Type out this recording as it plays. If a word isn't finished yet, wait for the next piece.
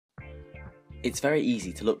It's very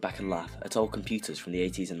easy to look back and laugh at old computers from the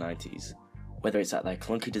 80s and 90s, whether it's at their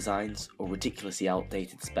clunky designs or ridiculously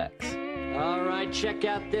outdated specs. Alright, check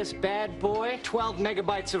out this bad boy. 12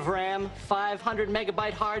 megabytes of RAM, 500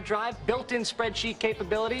 megabyte hard drive, built-in spreadsheet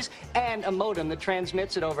capabilities, and a modem that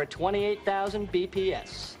transmits at over 28,000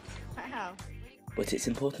 BPS. Wow. But it's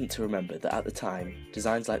important to remember that at the time,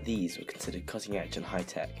 designs like these were considered cutting edge and high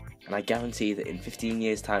tech, and I guarantee that in 15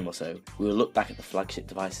 years' time or so, we will look back at the flagship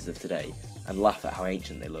devices of today and laugh at how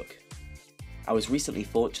ancient they look. I was recently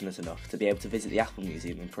fortunate enough to be able to visit the Apple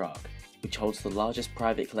Museum in Prague, which holds the largest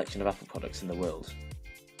private collection of Apple products in the world.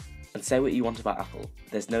 And say what you want about Apple,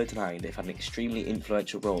 there's no denying they've had an extremely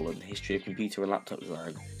influential role in the history of computer and laptop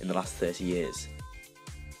design in the last 30 years.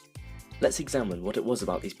 Let's examine what it was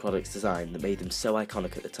about these products' design that made them so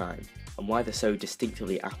iconic at the time, and why they're so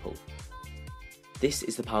distinctively Apple. This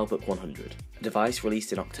is the PowerBook 100, a device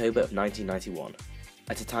released in October of 1991,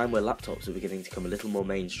 at a time where laptops were beginning to become a little more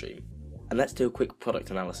mainstream. And let's do a quick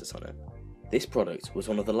product analysis on it. This product was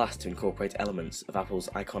one of the last to incorporate elements of Apple's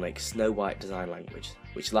iconic Snow White design language,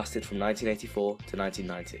 which lasted from 1984 to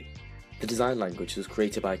 1990. The design language was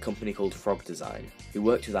created by a company called Frog Design, who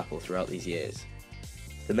worked with Apple throughout these years.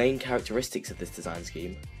 The main characteristics of this design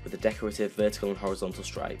scheme were the decorative vertical and horizontal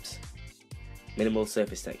stripes, minimal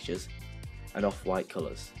surface textures, and off-white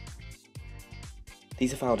colours.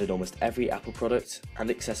 These are found in almost every Apple product and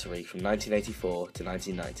accessory from 1984 to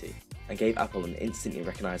 1990, and gave Apple an instantly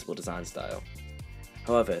recognisable design style.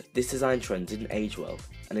 However, this design trend didn't age well,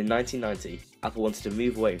 and in 1990, Apple wanted to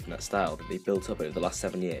move away from that style that they'd built up over the last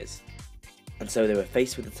 7 years. And so they were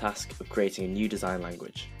faced with the task of creating a new design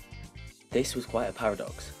language. This was quite a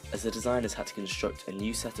paradox, as the designers had to construct a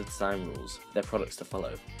new set of design rules for their products to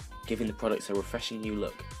follow, giving the products a refreshing new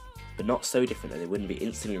look, but not so different that they wouldn't be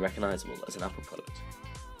instantly recognisable as an Apple product.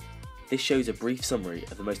 This shows a brief summary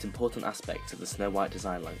of the most important aspects of the Snow White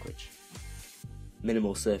design language.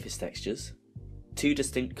 Minimal surface textures, 2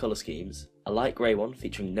 distinct colour schemes, a light grey one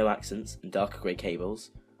featuring no accents and darker grey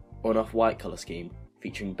cables, or an off-white colour scheme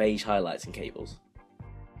featuring beige highlights and cables.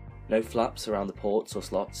 No flaps around the ports or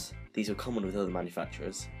slots, these were common with other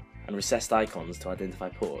manufacturers, and recessed icons to identify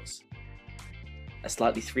ports. A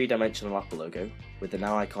slightly 3-dimensional Apple logo, with the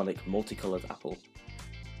now iconic multicoloured apple.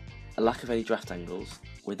 A lack of any draft angles,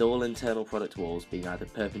 with all internal product walls being either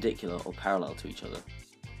perpendicular or parallel to each other.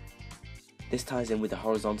 This ties in with the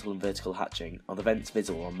horizontal and vertical hatching on the vents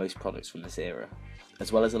visible on most products from this era,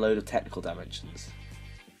 as well as a load of technical dimensions.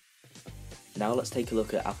 Now let's take a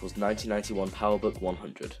look at Apple's 1991 PowerBook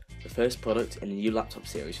 100, the first product in a new laptop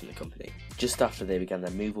series from the company, just after they began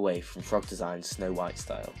their move away from Frog Design's Snow White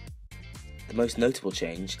style. The most notable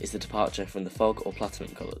change is the departure from the fog or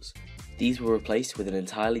platinum colours. These were replaced with an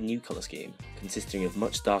entirely new colour scheme, consisting of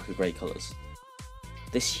much darker grey colours.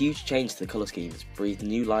 This huge change to the colour schemes breathed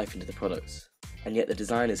new life into the products, and yet the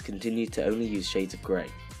designers continued to only use shades of grey.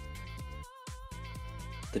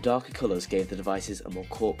 The darker colours gave the devices a more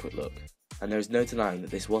corporate look, and there is no denying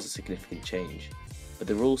that this was a significant change, but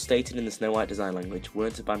the rules stated in the Snow White design language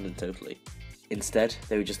weren't abandoned totally. Instead,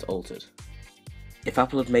 they were just altered. If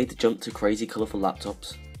Apple had made the jump to crazy colourful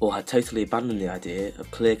laptops, or had totally abandoned the idea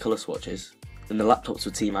of clear colour swatches, then the laptops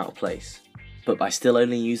would seem out of place. But by still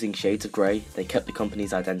only using shades of grey, they kept the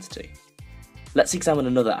company's identity. Let's examine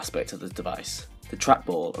another aspect of the device, the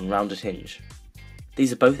trackball and rounded hinge.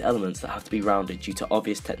 These are both elements that have to be rounded due to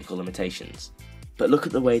obvious technical limitations, but look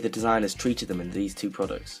at the way the designers treated them in these two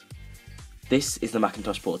products. This is the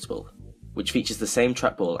Macintosh Portable, which features the same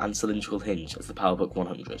trackball and cylindrical hinge as the PowerBook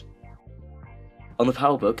 100. On the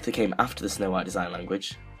PowerBook that came after the Snow White design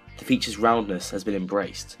language, the feature's roundness has been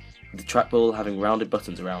embraced, with the trackball having rounded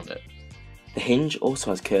buttons around it. The hinge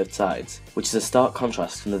also has curved sides, which is a stark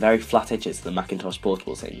contrast from the very flat edges of the Macintosh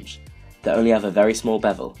Portable's hinge, that only have a very small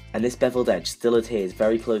bevel, and this beveled edge still adheres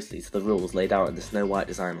very closely to the rules laid out in the Snow White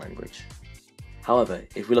design language. However,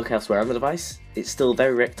 if we look elsewhere on the device, it's still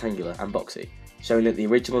very rectangular and boxy, showing that the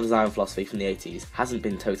original design philosophy from the 80s hasn't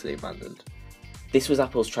been totally abandoned. This was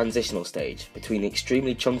Apple's transitional stage between the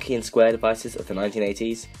extremely chunky and square devices of the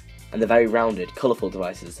 1980s and the very rounded, colourful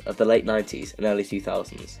devices of the late 90s and early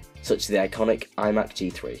 2000s, such as the iconic iMac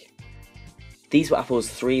G3. These were Apple's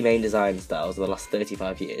 3 main design styles of the last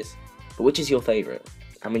 35 years, but which is your favourite?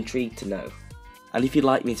 I'm intrigued to know. And if you'd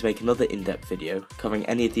like me to make another in-depth video covering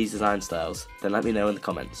any of these design styles, then let me know in the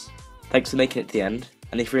comments. Thanks for making it to the end,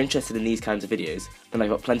 and if you're interested in these kinds of videos, then I've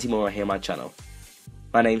got plenty more here on my channel.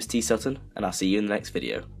 My name's Sutton, and I'll see you in the next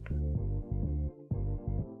video.